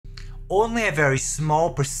only a very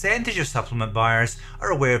small percentage of supplement buyers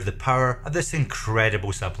are aware of the power of this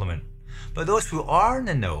incredible supplement. But those who are in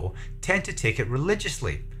the know tend to take it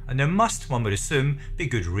religiously, and there must, one would assume, be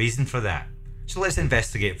good reason for that. So let's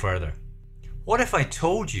investigate further. What if I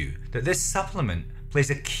told you that this supplement plays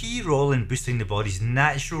a key role in boosting the body's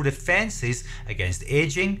natural defences against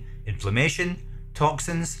aging, inflammation,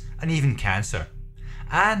 toxins, and even cancer?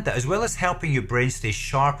 And that as well as helping your brain stay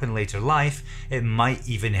sharp in later life, it might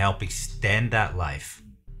even help extend that life.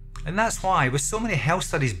 And that's why, with so many health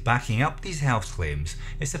studies backing up these health claims,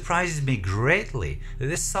 it surprises me greatly that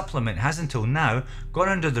this supplement has until now gone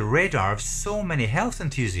under the radar of so many health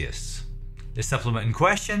enthusiasts. The supplement in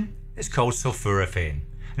question is called sulforaphane,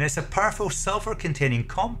 and it's a powerful sulfur-containing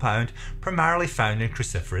compound primarily found in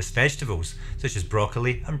cruciferous vegetables such as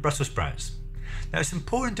broccoli and Brussels sprouts. Now, it's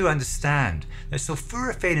important to understand that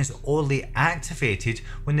sulforaphane is only activated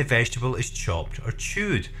when the vegetable is chopped or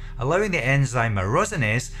chewed, allowing the enzyme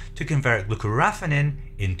myrosinase to convert glucoraphanin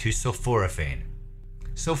into sulforaphane.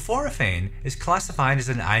 Sulforaphane is classified as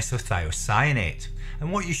an isothiocyanate,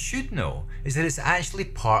 and what you should know is that it's actually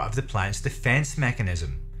part of the plant's defense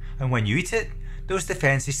mechanism. And when you eat it, those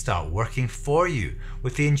defenses start working for you,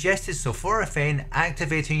 with the ingested sulforaphane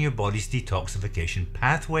activating your body's detoxification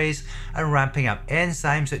pathways and ramping up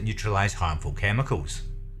enzymes that neutralize harmful chemicals.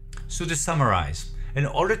 So to summarize, in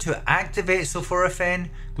order to activate sulforaphane,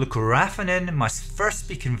 glucoraphanin must first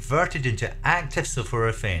be converted into active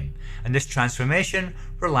sulforaphane, and this transformation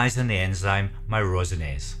relies on the enzyme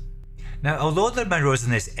myrosinase. Now, although the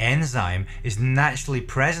myrosinase enzyme is naturally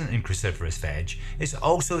present in cruciferous veg, it's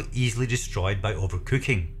also easily destroyed by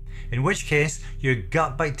overcooking, in which case your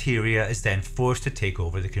gut bacteria is then forced to take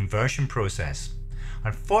over the conversion process.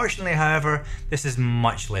 Unfortunately, however, this is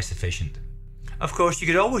much less efficient. Of course, you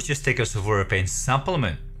could always just take a sulforaphane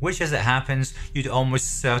supplement, which as it happens, you'd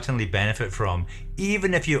almost certainly benefit from,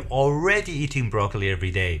 even if you're already eating broccoli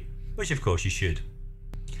every day, which of course you should.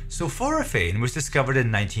 Sulforaphane was discovered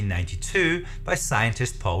in 1992 by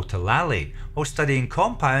scientist Paul Talali while studying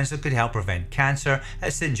compounds that could help prevent cancer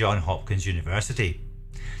at St Johns Hopkins University.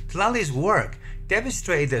 Talali's work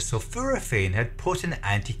demonstrated that sulforaphane had potent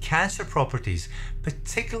anti-cancer properties,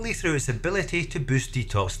 particularly through its ability to boost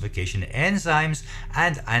detoxification enzymes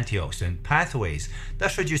and antioxidant pathways,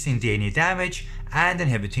 thus reducing DNA damage and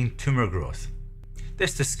inhibiting tumour growth.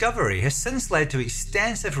 This discovery has since led to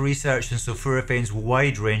extensive research on sulforaphane's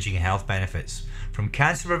wide-ranging health benefits, from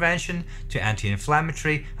cancer prevention to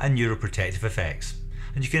anti-inflammatory and neuroprotective effects,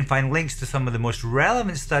 and you can find links to some of the most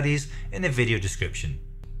relevant studies in the video description.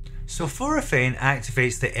 Sulforaphane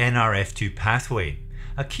activates the NRF2 pathway,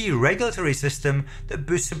 a key regulatory system that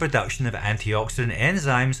boosts the production of antioxidant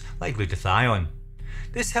enzymes like glutathione.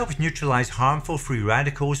 This helps neutralize harmful free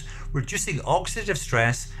radicals, reducing oxidative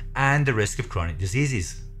stress and the risk of chronic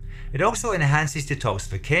diseases. It also enhances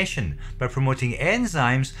detoxification by promoting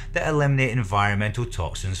enzymes that eliminate environmental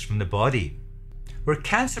toxins from the body. Where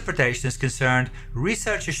cancer protection is concerned,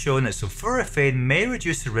 research has shown that sulforaphane may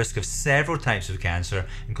reduce the risk of several types of cancer,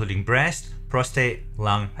 including breast, prostate,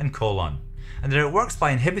 lung, and colon, and that it works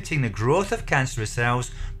by inhibiting the growth of cancerous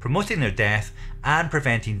cells, promoting their death, and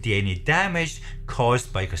preventing DNA damage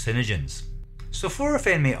caused by carcinogens.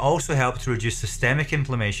 Sulforaphane may also help to reduce systemic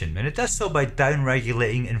inflammation, and it does so by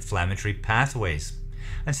downregulating inflammatory pathways.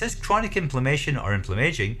 And since chronic inflammation or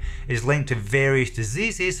inflammaging is linked to various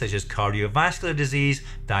diseases such as cardiovascular disease,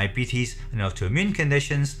 diabetes, and autoimmune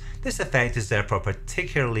conditions, this effect is therefore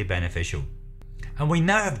particularly beneficial. And we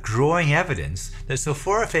now have growing evidence that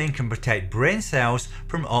sulforaphane can protect brain cells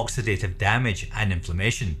from oxidative damage and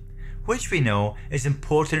inflammation, which we know is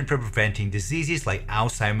important for preventing diseases like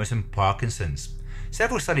Alzheimer's and Parkinson's.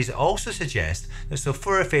 Several studies also suggest that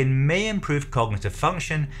sulforaphane may improve cognitive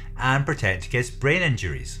function and protect against brain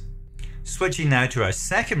injuries. Switching now to our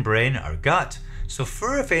second brain, our gut,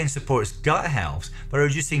 sulforaphane supports gut health by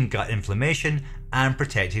reducing gut inflammation and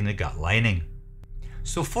protecting the gut lining.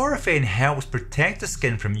 Sulforaphane helps protect the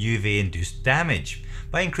skin from UV-induced damage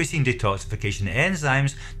by increasing detoxification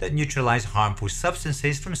enzymes that neutralize harmful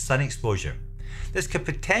substances from sun exposure. This could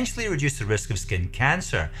potentially reduce the risk of skin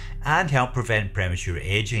cancer and help prevent premature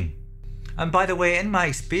aging. And by the way, in my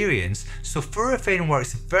experience, sulforaphane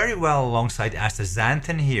works very well alongside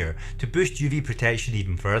astaxanthin here to boost UV protection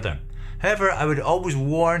even further. However, I would always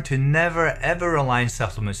warn to never ever rely on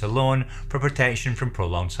supplements alone for protection from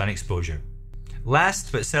prolonged sun exposure.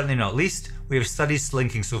 Last but certainly not least, we have studies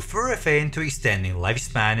linking sulforaphane to extending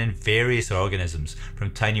lifespan in various organisms,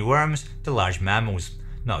 from tiny worms to large mammals.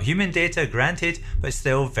 Not human data, granted, but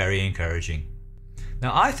still very encouraging.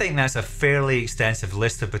 Now I think that's a fairly extensive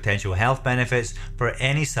list of potential health benefits for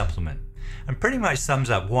any supplement, and pretty much sums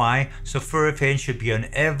up why sulforaphane should be on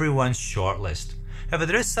everyone's shortlist. However,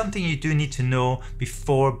 there is something you do need to know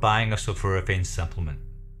before buying a sulforaphane supplement.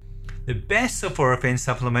 The best sulforaphane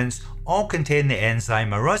supplements all contain the enzyme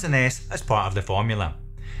myrosinase as part of the formula,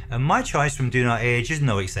 and my choice from Do Not Age is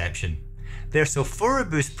no exception. Their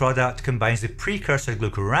Sulforaboost product combines the precursor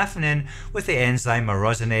glucoraphanin with the enzyme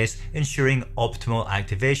myrosinase, ensuring optimal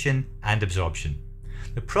activation and absorption.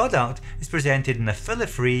 The product is presented in a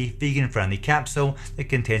filler-free, vegan-friendly capsule that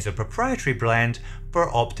contains a proprietary blend for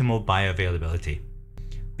optimal bioavailability.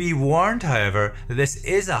 Be warned, however, that this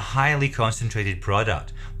is a highly concentrated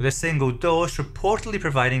product, with a single dose reportedly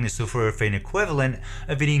providing the sulforaphane equivalent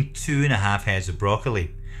of eating 2.5 heads of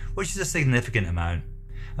broccoli, which is a significant amount.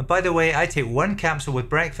 And by the way, I take 1 capsule with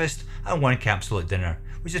breakfast and 1 capsule at dinner,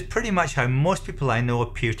 which is pretty much how most people I know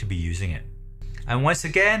appear to be using it. And once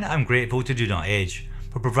again, I'm grateful to Do Not Age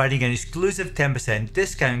for providing an exclusive 10%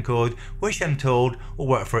 discount code, which I'm told will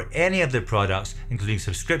work for any of their products, including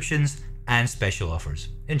subscriptions and special offers.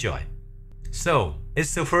 Enjoy. So, is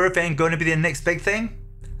sulforaphane going to be the next big thing?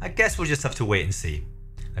 I guess we'll just have to wait and see.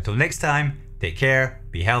 Until next time, take care,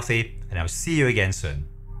 be healthy, and I'll see you again soon.